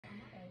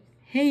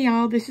Hey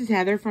y'all, this is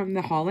Heather from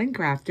the Haul and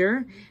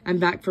Crafter. I'm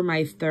back for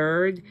my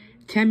third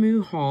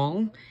TEMU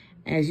haul.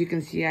 As you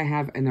can see, I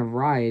have a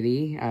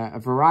variety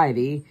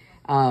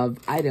of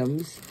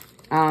items.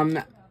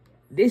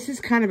 This is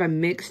kind of a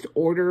mixed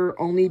order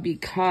only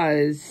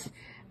because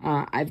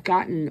I've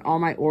gotten all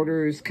my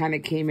orders kind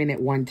of came in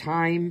at one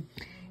time.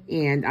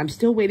 And I'm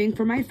still waiting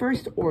for my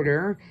first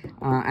order.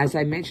 As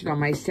I mentioned on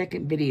my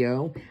second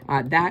video,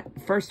 that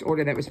first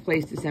order that was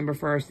placed December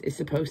 1st is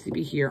supposed to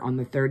be here on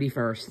the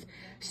 31st.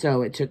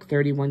 So it took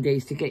 31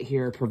 days to get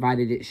here,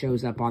 provided it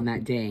shows up on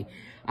that day.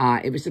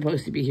 It was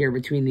supposed to be here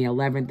between the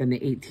 11th and the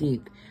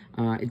 18th.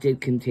 It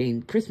did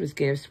contain Christmas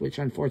gifts, which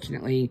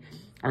unfortunately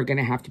are going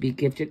to have to be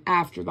gifted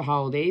after the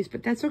holidays,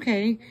 but that's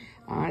okay.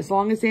 As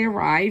long as they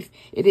arrive.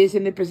 It is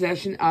in the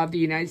possession of the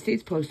United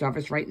States Post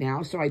Office right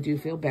now, so I do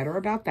feel better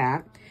about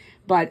that.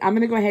 But I'm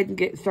going to go ahead and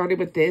get started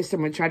with this. I'm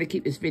going to try to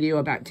keep this video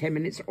about 10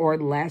 minutes or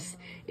less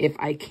if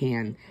I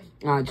can,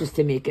 just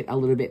to make it a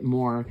little bit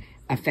more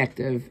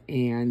effective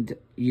and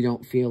you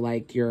don't feel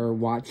like you're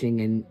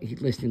watching and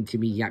listening to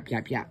me yap,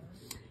 yap, yap.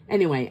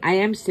 Anyway, I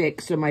am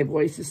sick, so my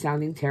voice is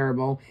sounding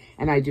terrible,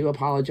 and I do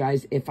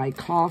apologize if I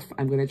cough.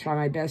 I'm going to try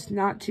my best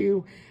not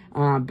to,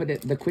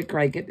 but the quicker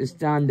I get this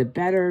done, the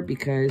better,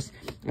 because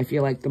I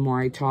feel like the more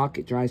I talk,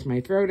 it dries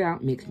my throat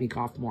out, makes me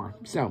cough more.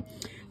 So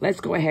let's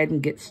go ahead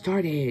and get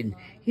started.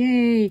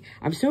 Yay!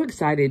 I'm so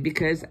excited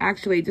because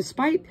actually,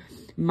 despite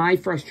my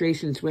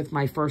frustrations with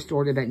my first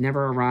order that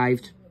never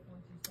arrived,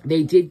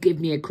 they did give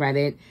me a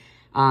credit.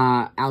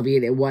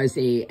 Albeit it was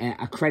a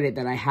credit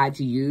that I had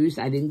to use.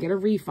 I didn't get a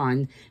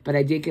refund, but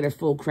I did get a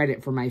full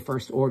credit for my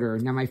first order.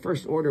 Now, my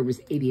first order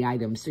was 80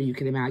 items, so you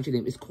can imagine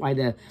it was quite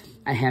a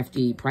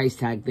hefty price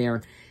tag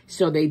there.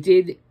 So they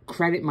did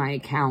credit my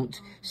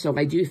account, so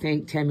I do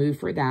thank TEMU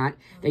for that.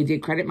 They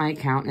did credit my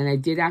account, and I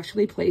did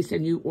actually place a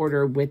new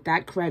order with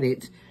that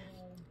credit,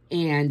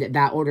 and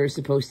that order is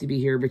supposed to be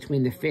here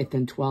between the 5th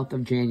and 12th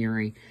of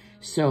January.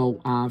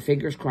 So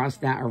fingers crossed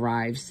that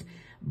arrives.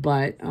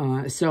 But,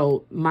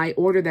 so my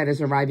order that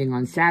is arriving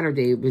on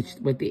Saturday, which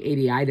with the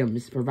 80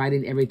 items,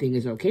 providing everything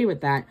is okay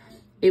with that,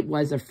 it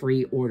was a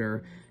free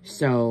order.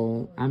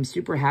 So I'm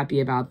super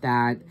happy about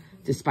that,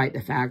 despite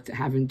the fact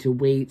having to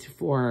wait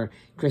for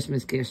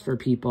Christmas gifts for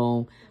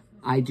people.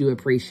 I do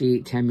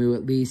appreciate TEMU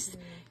at least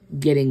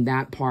getting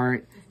that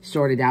part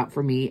sorted out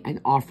for me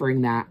and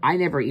offering that. I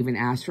never even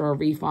asked for a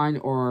refund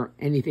or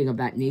anything of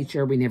that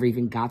nature. We never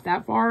even got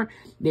that far.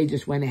 They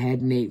just went ahead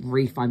and they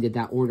refunded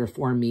that order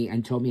for me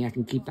and told me I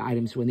can keep the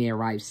items when they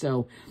arrive.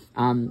 So,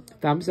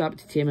 thumbs up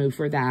to TEMU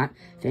for that.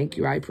 Thank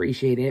you. I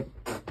appreciate it.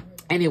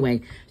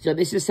 Anyway, so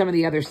this is some of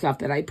the other stuff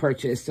that I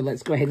purchased. So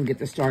let's go ahead and get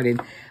this started.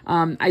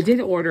 I did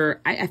order,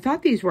 I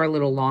thought these were a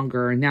little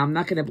longer. Now, I'm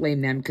not going to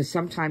blame them because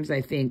sometimes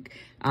I think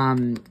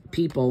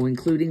people,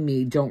 including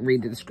me, don't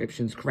read the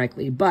descriptions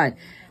correctly. But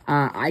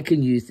I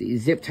can use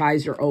these. Zip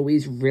ties are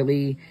always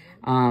really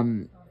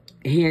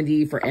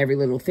handy for every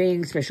little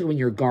thing, especially when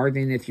you're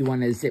gardening. If you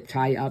want to zip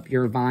tie up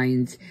your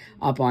vines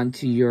up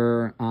onto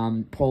your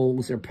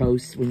poles or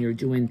posts when you're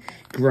doing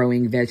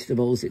growing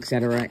vegetables,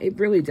 etc. It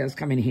really does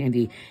come in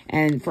handy.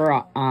 And for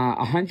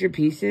 100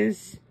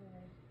 pieces,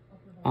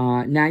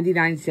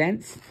 99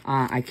 cents,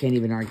 I can't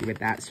even argue with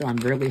that. So I'm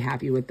really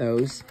happy with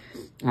those.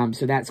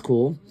 So that's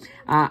cool.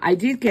 I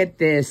did get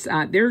this.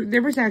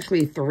 There was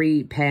actually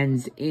 3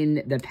 pens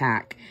in the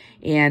pack.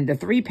 And the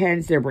 3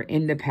 pens that were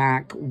in the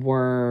pack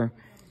were,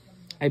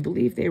 I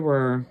believe they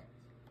were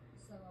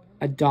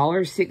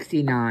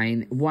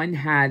 $1.69. One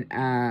had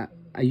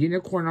a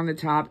unicorn on the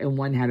top and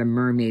one had a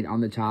mermaid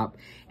on the top.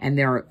 And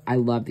I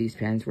love these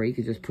pens where you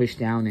can just push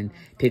down and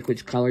pick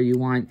which color you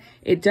want.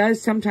 It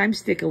does sometimes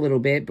stick a little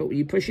bit, but when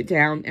you push it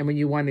down and when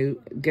you want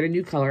to get a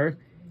new color,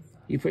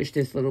 you push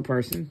this little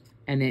person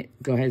and it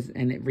goes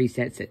and it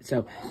resets it.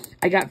 So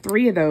I got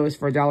 3 of those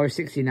for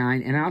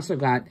 $1.69, and I also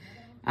got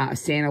a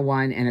Santa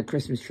one and a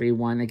Christmas tree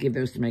one. I gave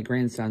those to my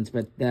grandsons,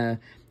 but the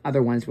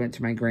other ones went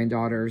to my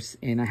granddaughters,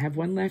 and I have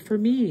one left for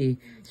me.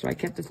 So I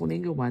kept the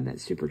flamingo one.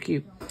 That's super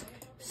cute.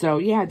 So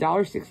yeah,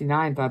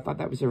 $1.69, but I thought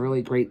that was a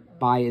really great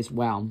buy as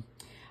well.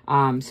 So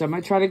I'm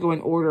going to try to go in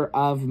order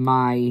of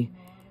my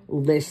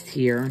list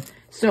here.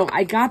 So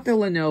I got the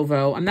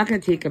Lenovo. I'm not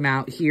going to take them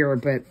out here,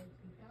 but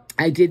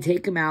I did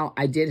take them out.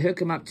 I did hook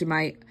them up to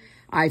my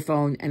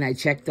iPhone, and I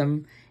checked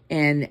them.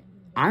 And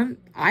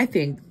I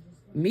think,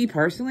 me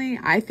personally,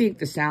 I think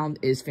the sound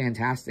is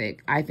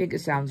fantastic. I think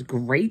it sounds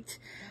great.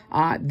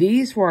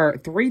 These were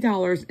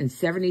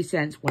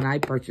 $3.70 when I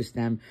purchased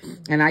them,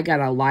 and I got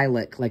a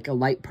lilac, like a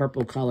light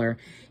purple color.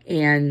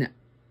 And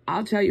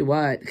I'll tell you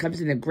what, it comes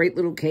in a great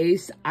little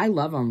case. I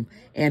love them,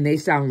 and they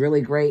sound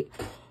really great.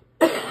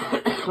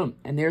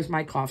 And there's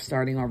my cough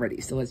starting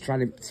already, so let's try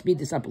to speed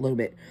this up a little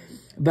bit.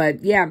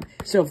 But yeah,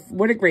 so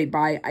what a great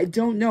buy. I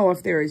don't know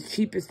if they're as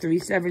cheap as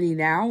 $3.70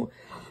 now.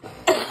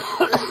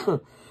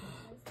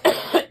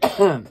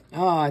 Oh,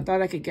 I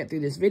thought I could get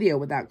through this video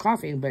without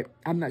coughing, but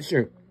I'm not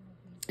sure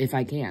if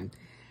I can.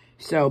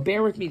 So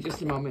bear with me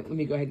just a moment. Let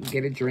me go ahead and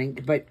get a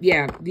drink. But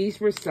yeah, these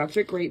were such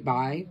a great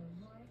buy.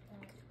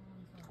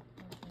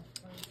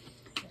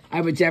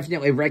 I would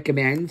definitely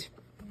recommend,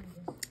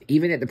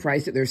 even at the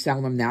price that they're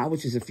selling them now,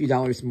 which is a few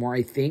dollars more,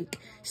 I think,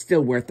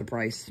 still worth the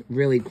price.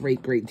 Really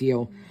great, great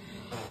deal.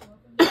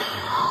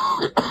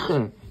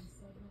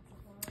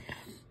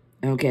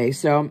 Okay,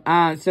 so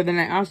then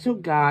I also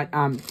got,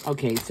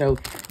 okay, so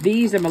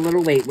these I'm a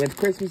little late with.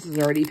 Christmas is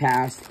already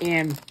passed,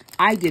 and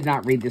I did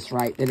not read this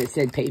right, that it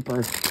said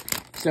paper,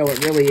 so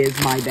it really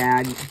is my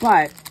bad.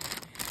 But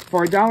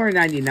for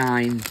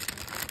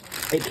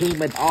 $1.99, it came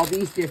with all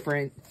these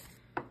different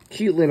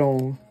cute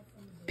little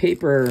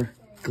paper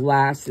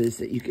glasses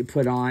that you could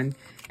put on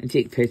and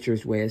take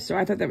pictures with. So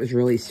I thought that was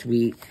really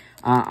sweet.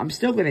 I'm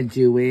still going to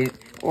do it,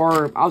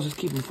 or I'll just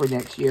keep them for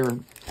next year.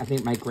 I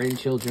think my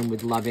grandchildren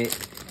would love it.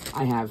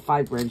 I have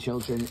 5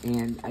 grandchildren,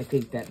 and I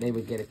think that they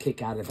would get a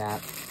kick out of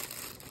that.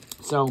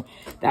 So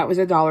that was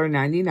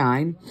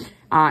 $1.99.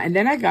 And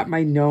then I got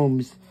my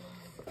gnomes.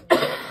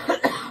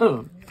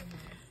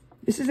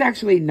 This is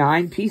actually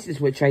 9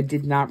 pieces, which I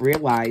did not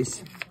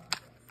realize.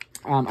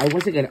 I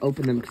wasn't going to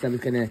open them because I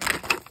was going to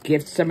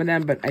gift some of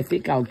them, but I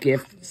think I'll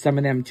gift some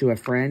of them to a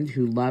friend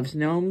who loves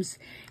gnomes,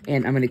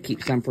 and I'm going to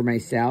keep some for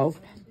myself.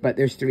 But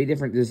there's 3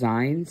 different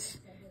designs.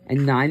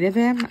 And 9 of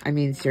them, I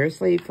mean,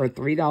 seriously, for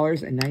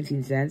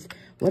 $3.19,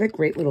 what a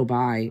great little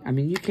buy. I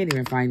mean, you can't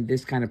even find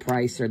this kind of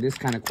price or this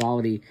kind of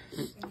quality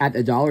at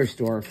the dollar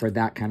store for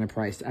that kind of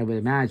price, I would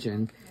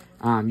imagine.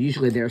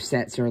 Usually their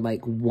sets are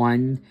like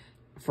 1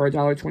 for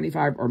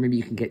 $1.25, or maybe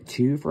you can get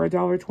 2 for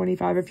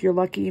 $1.25 if you're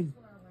lucky.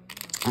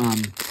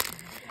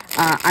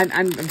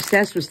 I'm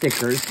obsessed with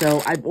stickers,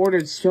 so I've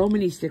ordered so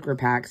many sticker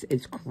packs.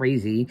 It's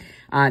crazy.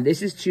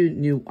 This is 2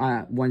 new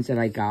ones that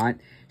I got.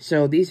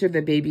 So these are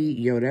the Baby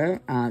Yoda,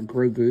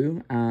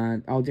 Grogu,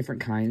 all different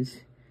kinds.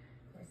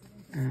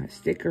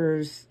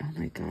 Stickers. Oh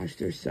my gosh,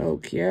 they're so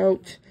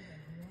cute.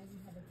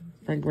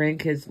 My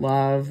grandkids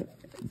love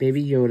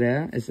Baby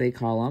Yoda, as they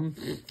call him.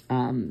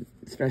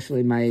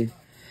 Especially my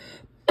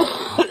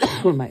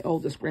my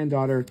oldest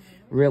granddaughter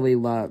really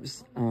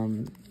loves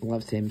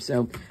him.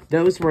 So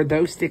those were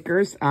those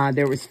stickers.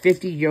 There was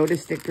 50 Yoda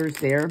stickers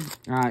there,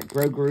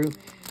 Grogu,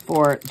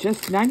 for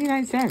just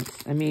 99 cents.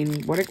 I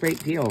mean, what a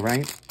great deal,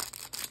 right?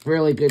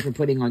 Really good for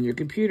putting on your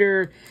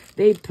computer.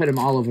 They put them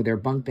all over their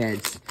bunk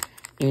beds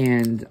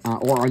and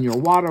or on your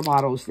water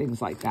bottles,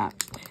 things like that.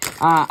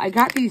 I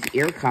got these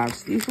ear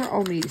cuffs. These were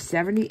only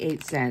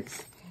 78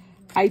 cents.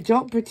 I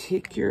don't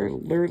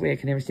particularly, I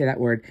can never say that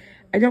word.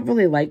 I don't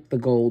really like the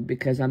gold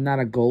because I'm not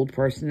a gold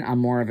person. I'm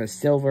more of a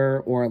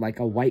silver or like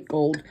a white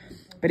gold.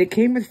 But it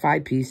came with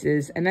 5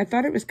 pieces, and I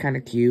thought it was kind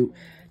of cute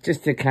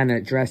just to kind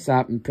of dress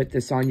up and put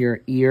this on your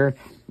ear,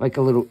 like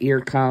a little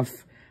ear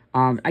cuff.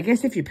 I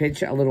guess if you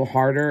pinch it a little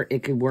harder,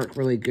 it could work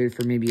really good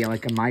for maybe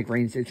like a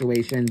migraine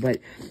situation. But,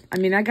 I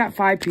mean, I got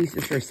 5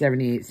 pieces for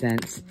 78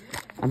 cents.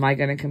 Am I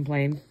going to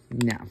complain?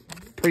 No.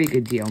 Pretty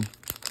good deal.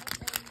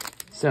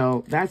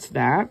 So, that's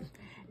that.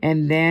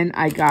 And then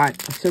I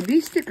got, so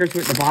these stickers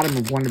were at the bottom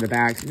of one of the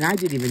bags. And I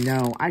didn't even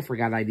know, I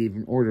forgot I'd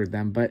even ordered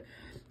them. But,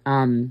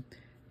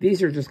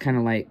 these are just kind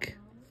of like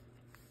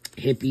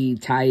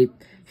hippie type,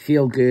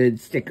 feel good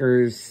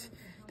stickers.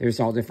 There's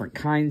all different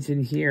kinds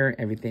in here.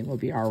 Everything will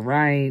be all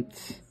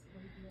right.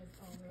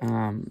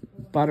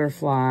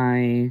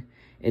 Butterfly.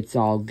 It's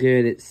all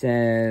good, it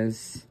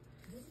says.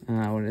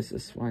 What is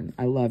this one?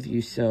 I love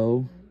you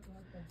so.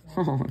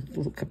 Oh, a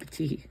little cup of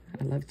tea.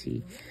 I love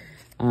tea.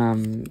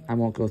 I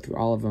won't go through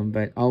all of them,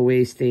 but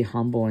always stay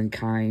humble and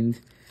kind.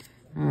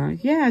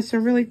 Yeah, so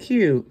really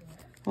cute.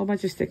 A whole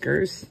bunch of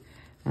stickers.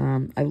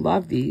 I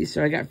love these.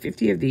 So I got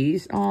 50 of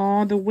these.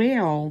 Oh, the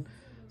whale.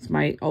 It's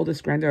my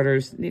oldest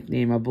granddaughter's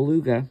nickname, a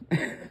beluga.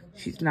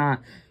 She's not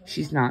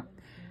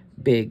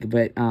big,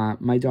 but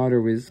my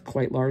daughter was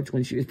quite large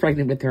when she was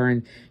pregnant with her,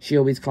 and she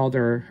always called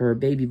her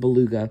baby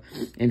beluga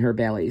in her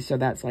belly. So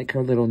that's like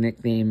her little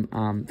nickname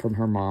from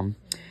her mom.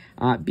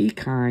 Be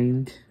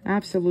kind.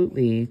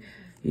 Absolutely.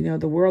 You know,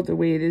 the world the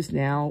way it is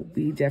now,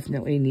 we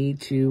definitely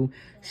need to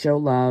show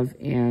love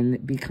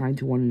and be kind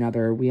to one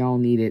another. We all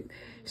need it.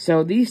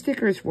 So these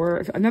stickers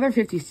were another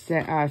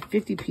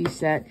 50-piece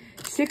set,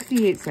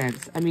 68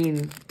 cents. I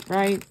mean,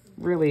 right?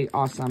 Really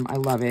awesome. I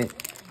love it.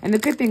 And the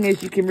good thing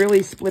is you can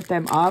really split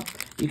them up.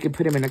 You can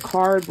put them in a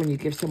card when you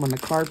give someone the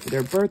card for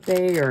their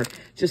birthday, or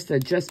just a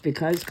just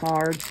because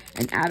card,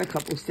 and add a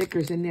couple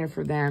stickers in there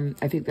for them.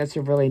 I think that's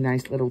a really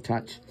nice little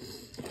touch.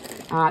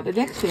 The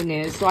next thing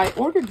is, so I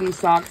ordered these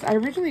socks. I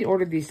originally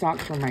ordered these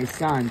socks for my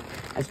son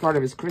as part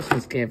of his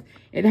Christmas gift.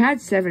 It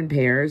had 7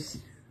 pairs.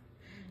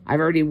 I've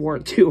already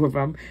worn 2 of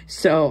them.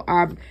 So,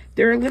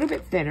 they're a little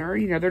bit thinner.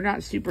 You know, they're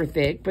not super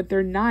thick, but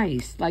they're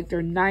nice. Like,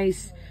 they're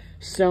nice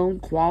sewn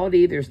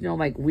quality. There's no,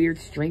 like, weird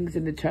strings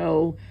in the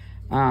toe.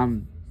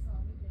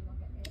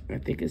 I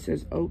think it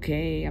says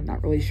okay. I'm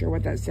not really sure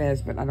what that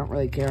says, but I don't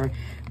really care.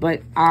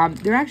 But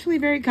they're actually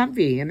very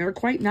comfy, and they're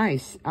quite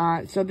nice.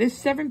 So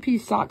this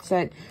 7-piece sock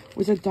set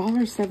was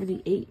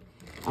 $1.78.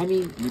 I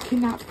mean, you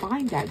cannot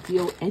find that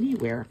deal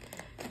anywhere.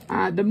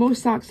 The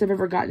most socks I've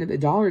ever gotten at the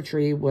Dollar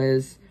Tree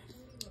was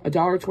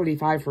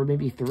 $1.25 for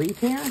maybe 3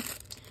 pair.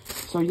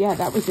 So yeah,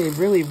 that was a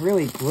really,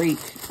 really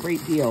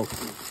great deal.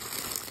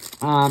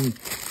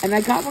 And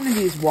I got one of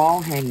these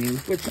wall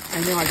hangings, which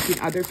I know I've seen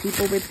other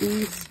people with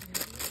these.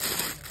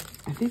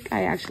 I think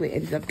I actually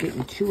ended up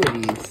getting 2 of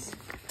these.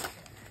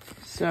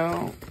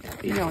 So,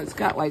 you know, it's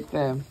got like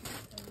the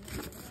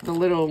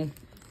little,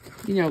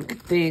 you know,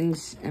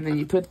 things, and then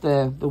you put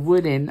the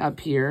wood in up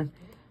here.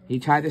 You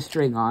tie the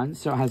string on,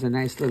 so it has a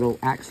nice little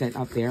accent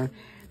up there.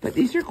 But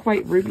these are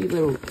quite roomy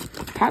little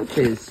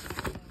pouches.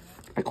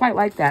 I quite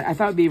like that. I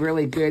thought it would be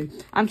really good.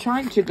 I'm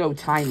trying to go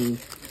tiny.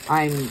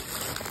 I'm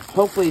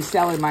hopefully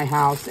selling my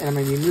house, and I'm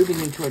going to be moving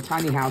into a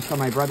tiny house on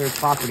my brother's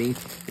property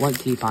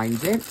once he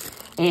finds it.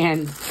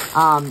 And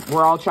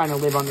we're all trying to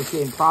live on the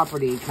same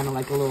property, kind of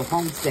like a little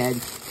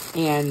homestead.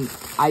 And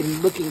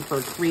I'm looking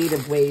for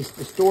creative ways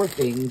to store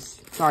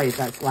things. Sorry if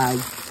that's loud.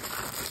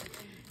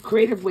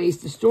 Creative ways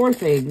to store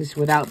things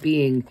without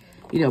being,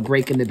 you know,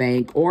 breaking the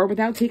bank or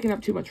without taking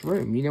up too much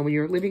room. You know, when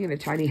you're living in a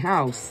tiny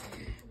house,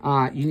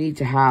 you need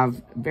to have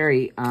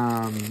very,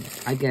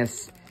 I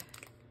guess,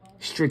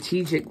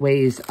 strategic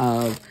ways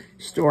of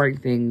storing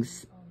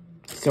things.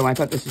 So I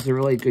thought this was a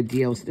really good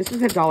deal. So this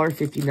was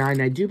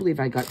 $1.59. I do believe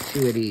I got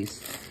 2 of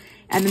these.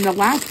 And then the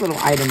last little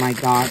item I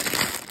got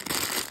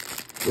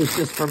was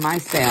just for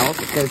myself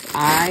because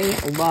I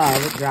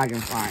love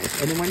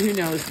dragonflies. Anyone who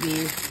knows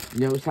me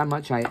knows how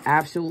much I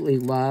absolutely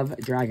love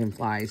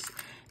dragonflies.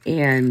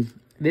 And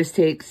this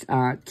takes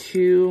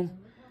 2,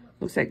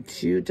 looks like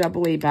 2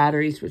 AA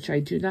batteries, which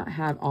I do not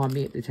have on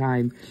me at the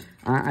time.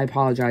 I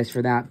apologize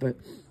for that, but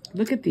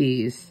look at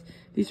these.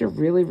 These are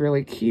really,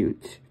 really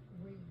cute.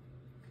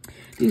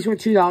 These were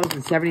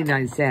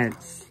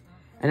 $2.79,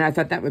 and I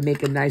thought that would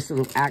make a nice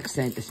little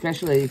accent,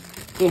 especially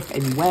if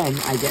and when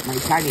I get my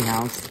tiny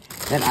house,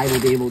 that I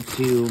will be able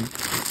to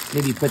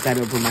maybe put that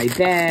over my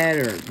bed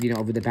or, you know,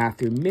 over the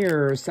bathroom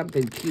mirror or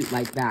something cute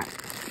like that.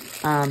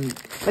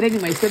 But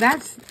anyway, so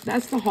that's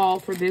the haul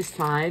for this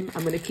time.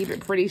 I'm going to keep it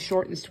pretty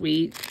short and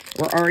sweet.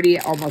 We're already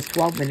at almost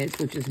 12 minutes,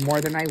 which is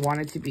more than I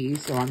wanted to be,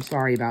 so I'm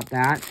sorry about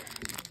that.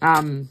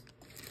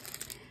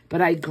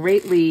 But I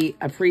greatly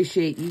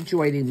appreciate you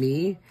joining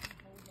me.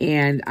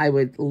 And I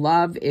would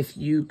love if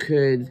you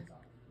could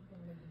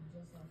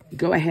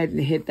go ahead and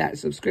hit that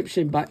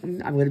subscription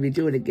button. I'm going to be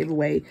doing a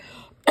giveaway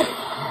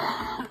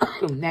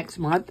next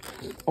month,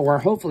 or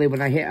hopefully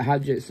when I hit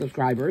 100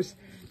 subscribers.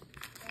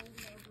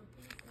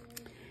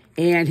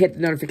 And hit the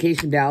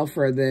notification bell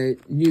for the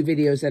new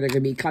videos that are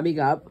going to be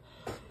coming up.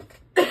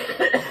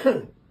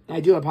 I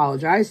do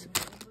apologize.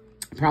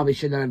 Probably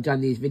should not have done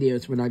these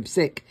videos when I'm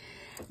sick.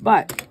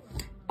 But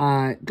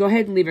go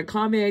ahead and leave a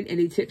comment,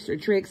 any tips or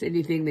tricks,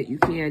 anything that you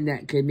can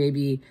that could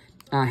maybe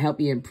help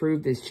me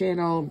improve this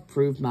channel,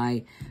 improve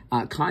my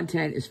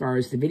content as far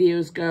as the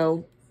videos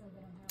go.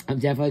 I'm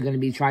definitely going to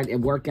be trying to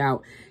work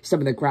out some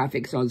of the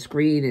graphics on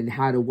screen and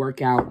how to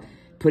work out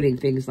putting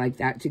things like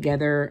that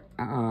together.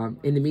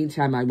 In the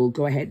meantime, I will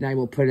go ahead and I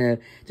will put a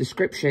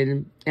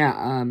description,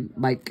 in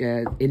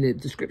the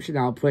description,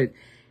 I'll put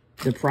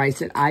the price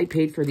that I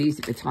paid for these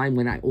at the time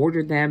when I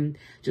ordered them,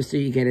 just so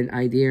you get an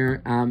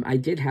idea. I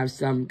did have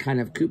some kind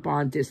of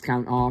coupon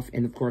discount off,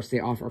 and of course they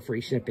offer free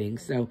shipping.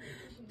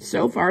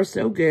 So far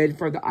so good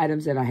for the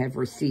items that I have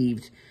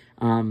received.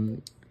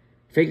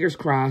 Fingers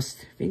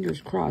crossed,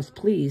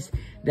 please,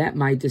 that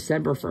my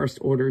December 1st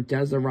order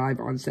does arrive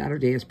on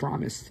Saturday as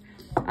promised.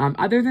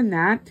 Other than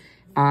that,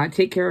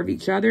 take care of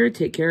each other,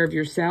 take care of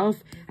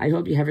yourself. I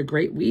hope you have a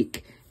great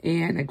week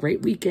and a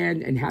great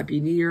weekend, and Happy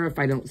New Year if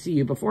I don't see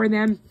you before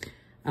then.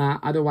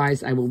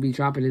 Otherwise, I will be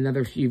dropping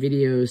another few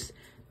videos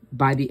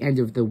by the end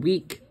of the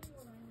week.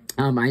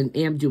 I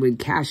am doing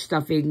cash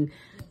stuffing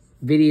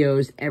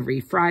videos every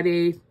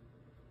Friday,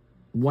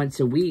 once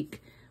a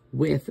week,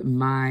 with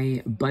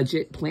my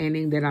budget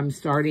planning that I'm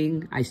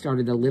starting. I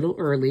started a little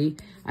early.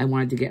 I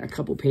wanted to get a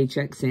couple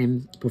paychecks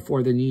in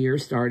before the new year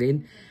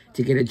started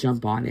to get a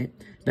jump on it.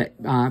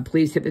 But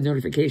please hit the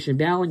notification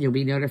bell and you'll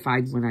be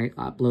notified when I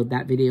upload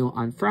that video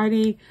on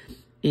Friday.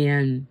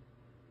 And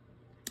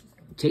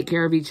take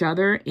care of each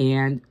other.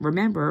 And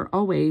remember,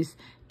 always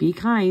be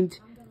kind.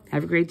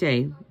 Have a great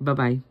day.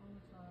 Bye-bye.